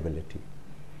of credibility.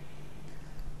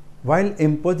 While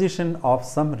imposition of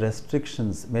some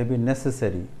restrictions may be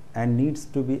necessary and needs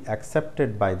to be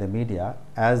accepted by the media,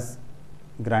 as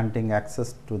granting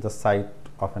access to the site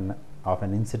of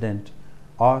an incident,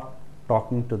 or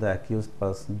talking to the accused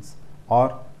persons,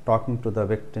 or talking to the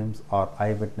victims or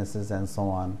eyewitnesses and so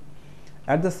on,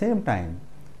 at the same time,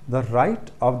 the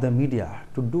right of the media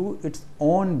to do its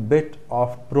own bit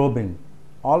of probing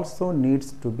also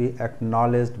needs to be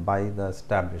acknowledged by the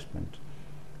establishment.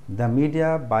 The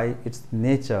media, by its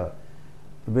nature,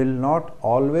 will not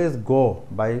always go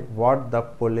by what the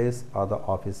police or the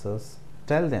officers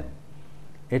tell them.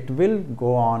 It will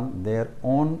go on their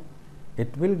own,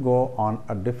 it will go on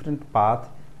a different path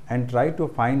and try to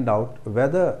find out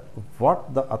whether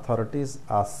what the authorities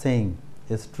are saying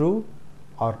is true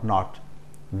or not,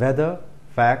 whether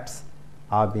facts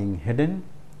are being hidden,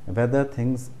 whether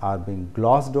things are being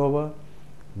glossed over,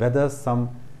 whether some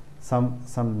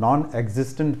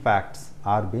non-existent facts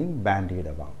are being bandied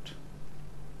about.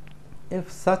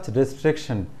 If such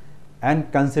restriction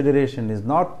and consideration is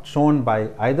not shown by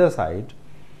either side,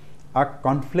 a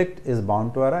conflict is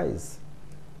bound to arise.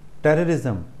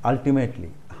 Terrorism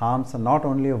ultimately harms not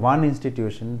only one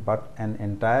institution but an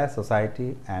entire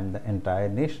society and the entire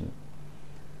nation.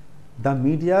 The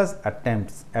media's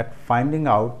attempts at finding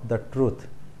out the truth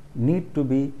need to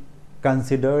be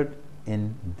considered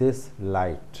in this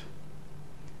light.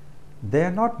 They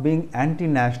are not being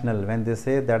anti-national when they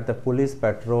say that the police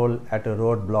patrol at a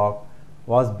roadblock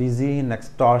was busy in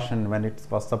extortion when it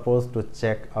was supposed to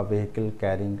check a vehicle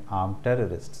carrying armed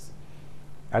terrorists.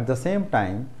 At the same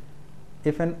time,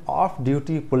 if an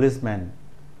off-duty policeman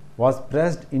was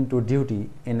pressed into duty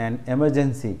in an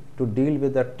emergency to deal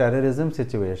with a terrorism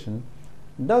situation,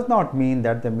 does not mean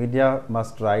that the media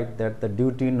must write that the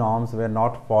duty norms were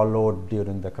not followed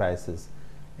during the crisis.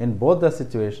 In both the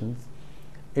situations,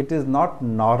 it is not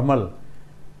normal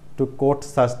to quote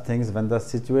such things when the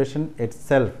situation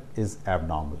itself is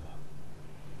abnormal.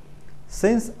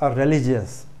 Since a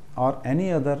religious or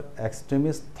any other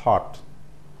extremist thought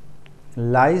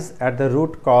lies at the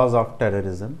root cause of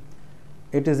terrorism,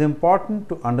 it is important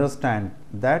to understand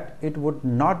that it would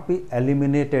not be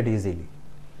eliminated easily.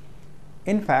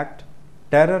 In fact,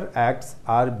 terror acts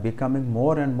are becoming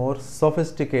more and more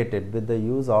sophisticated with the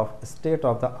use of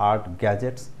state-of-the-art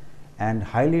gadgets and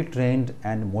highly trained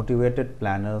and motivated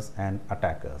planners and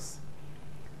attackers.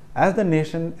 As the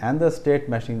nation and the state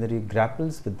machinery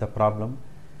grapples with the problem,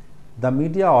 the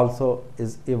media also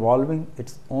is evolving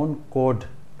its own code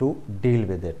to deal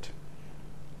with it.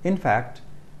 In fact,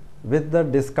 with the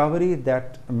discovery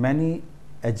that many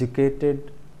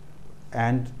educated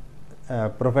and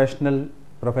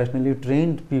professionally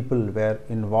trained people were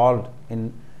involved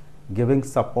in giving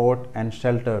support and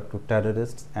shelter to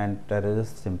terrorists and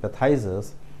terrorist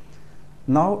sympathizers,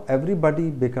 now everybody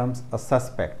becomes a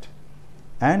suspect.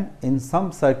 And in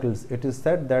some circles, it is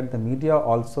said that the media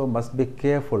also must be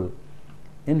careful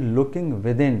in looking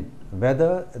within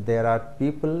whether there are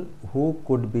people who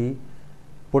could be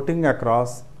putting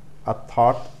across a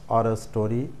thought or a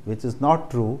story which is not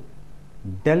true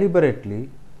deliberately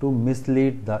to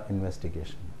mislead the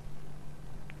investigation.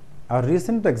 A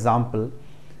recent example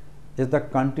is the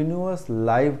continuous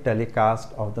live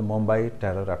telecast of the Mumbai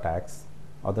terror attacks,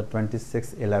 or the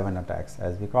 26/11 attacks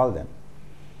as we call them.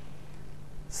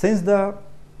 Since the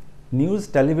news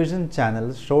television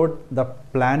channels showed the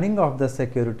planning of the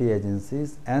security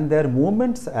agencies and their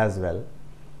movements as well,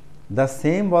 the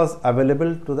same was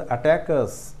available to the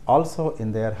attackers also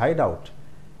in their hideout,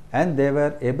 and they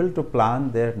were able to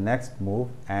plan their next move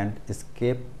and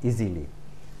escape easily.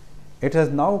 It has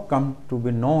now come to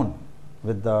be known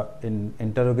with the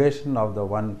interrogation of the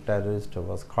one terrorist who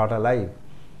was caught alive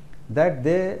that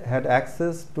they had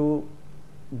access to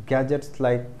gadgets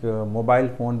like mobile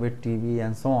phone with TV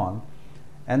and so on,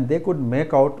 and they could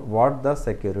make out what the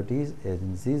security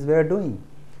agencies were doing.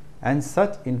 and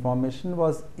such information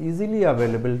was easily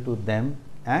available to them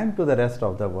and to the rest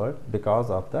of the world because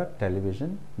of the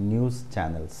television news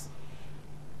channels.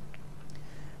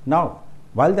 Now,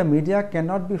 while the media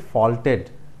cannot be faulted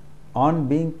on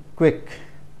being quick,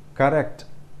 correct,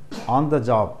 on the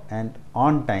job and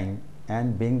on time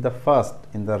and being the first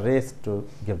in the race to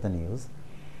give the news,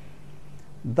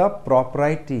 the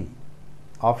propriety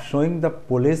of showing the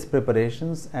police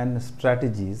preparations and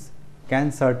strategies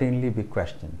can certainly be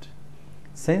questioned,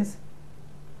 since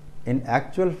in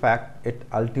actual fact it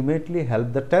ultimately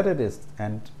helped the terrorists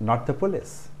and not the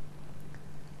police.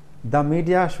 The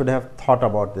media should have thought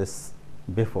about this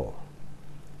before,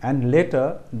 and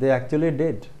later they actually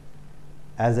did,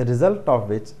 as a result of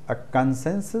which a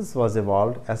consensus was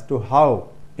evolved as to how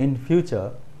in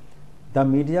future the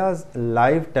media's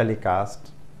live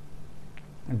telecast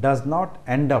does not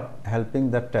end up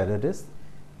helping the terrorists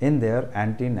in their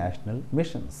anti-national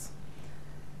missions.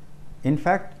 In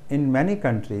fact, in many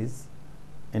countries,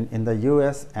 in the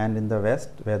US and in the West,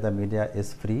 where the media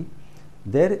is free,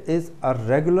 there is a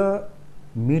regular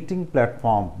meeting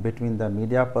platform between the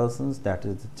media persons, that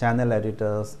is the channel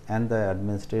editors and the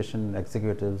administration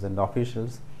executives and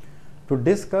officials, to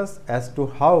discuss as to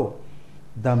how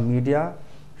the media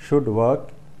should work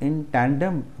in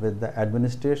tandem with the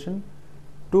administration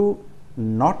to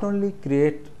not only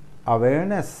create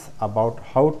awareness about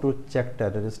how to check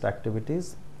terrorist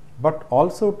activities, but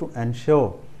also to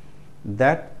ensure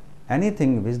that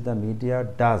anything which the media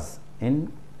does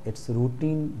in its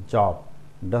routine job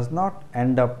does not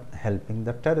end up helping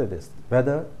the terrorists,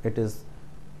 whether it is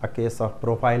a case of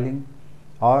profiling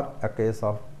or a case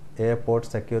of airport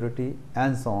security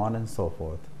and so on and so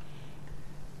forth.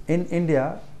 In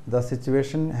India, the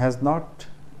situation has not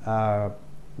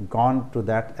gone to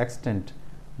that extent,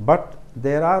 but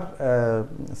there are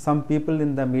some people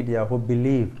in the media who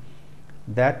believe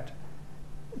that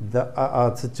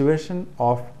the situation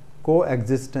of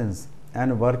coexistence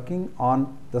and working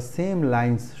on the same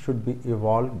lines should be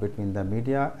evolved between the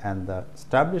media and the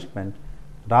establishment,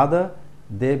 rather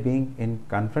they being in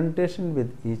confrontation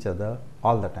with each other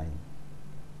all the time.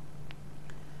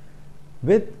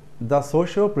 With the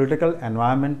socio-political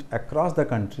environment across the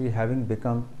country having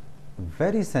become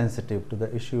very sensitive to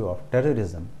the issue of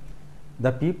terrorism,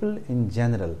 the people in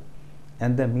general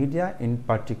and the media in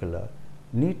particular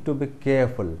need to be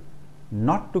careful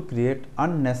not to create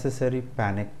unnecessary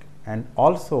panic, and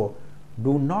also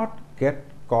do not get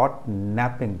caught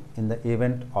napping in the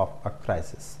event of a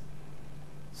crisis.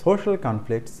 Social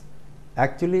conflicts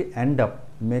actually end up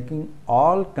making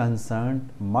all concerned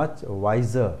much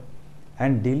wiser,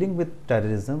 and dealing with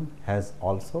terrorism has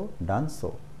also done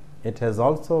so. It has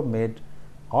also made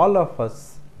all of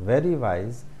us very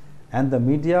wise, and the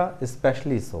media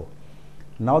especially so.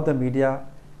 Now the media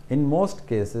in most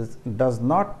cases does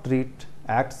not treat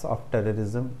acts of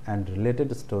terrorism and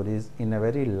related stories in a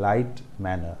very light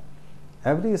manner.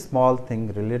 Every small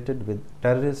thing related with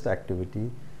terrorist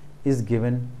activity is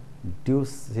given due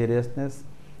seriousness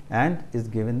and is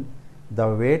given the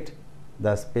weight,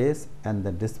 the space and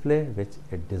the display which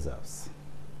it deserves.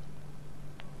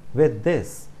 With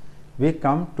this, we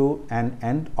come to an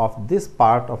end of this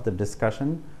part of the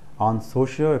discussion on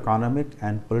socio-economic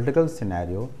and political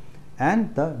scenario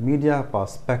and the media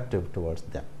perspective towards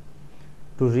them.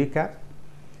 To recap,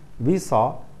 we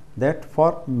saw that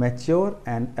for mature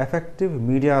and effective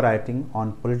media writing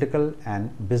on political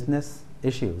and business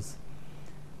issues,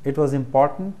 it was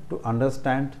important to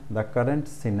understand the current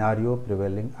scenario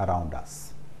prevailing around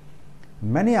us.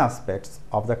 Many aspects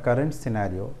of the current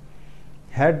scenario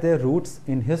had their roots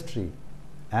in history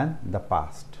and the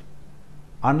past.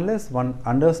 Unless one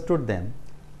understood them,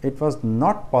 it was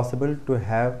not possible to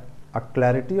have a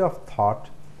clarity of thought,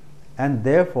 and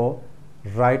therefore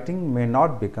writing may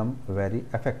not become very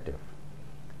effective.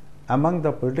 Among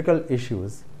the political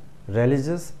issues,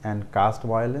 religious and caste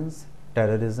violence,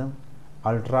 terrorism,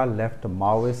 ultra-left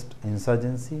Maoist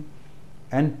insurgency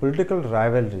and political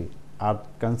rivalry are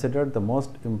considered the most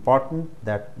important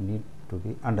that need to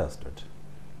be understood.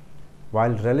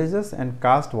 While religious and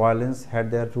caste violence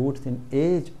had their roots in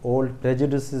age-old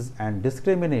prejudices and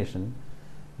discrimination,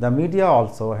 the media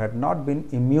also had not been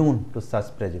immune to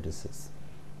such prejudices.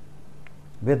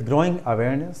 With growing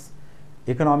awareness,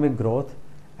 economic growth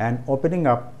and opening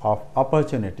up of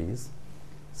opportunities,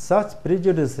 such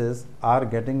prejudices are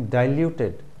getting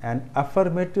diluted, and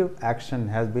affirmative action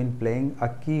has been playing a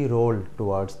key role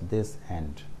towards this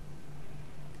end.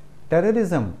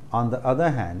 Terrorism, on the other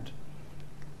hand,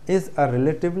 is a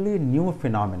relatively new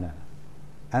phenomenon,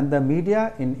 and the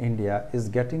media in India is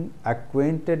getting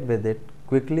acquainted with it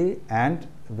quickly and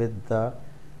with the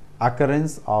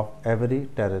occurrence of every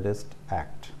terrorist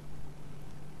act.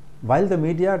 While the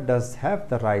media does have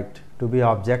the right to be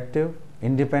objective,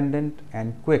 independent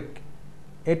and quick,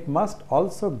 it must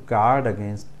also guard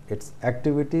against its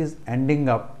activities ending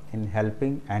up in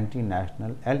helping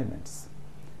anti-national elements.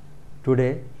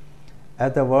 Today,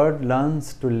 as the world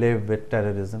learns to live with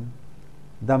terrorism,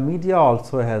 the media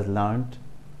also has learned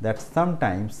that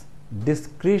sometimes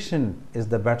discretion is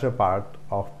the better part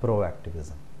of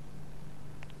proactivism.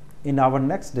 In our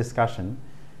next discussion,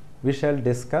 we shall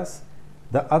discuss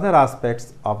the other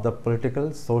aspects of the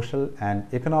political, social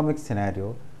and economic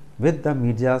scenario with the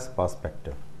media's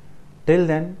perspective. Till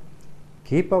then,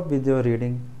 keep up with your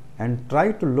reading and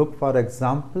try to look for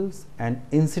examples and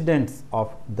incidents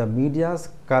of the media's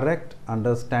correct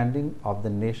understanding of the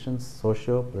nation's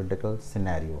socio-political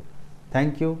scenario.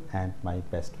 Thank you and my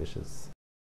best wishes.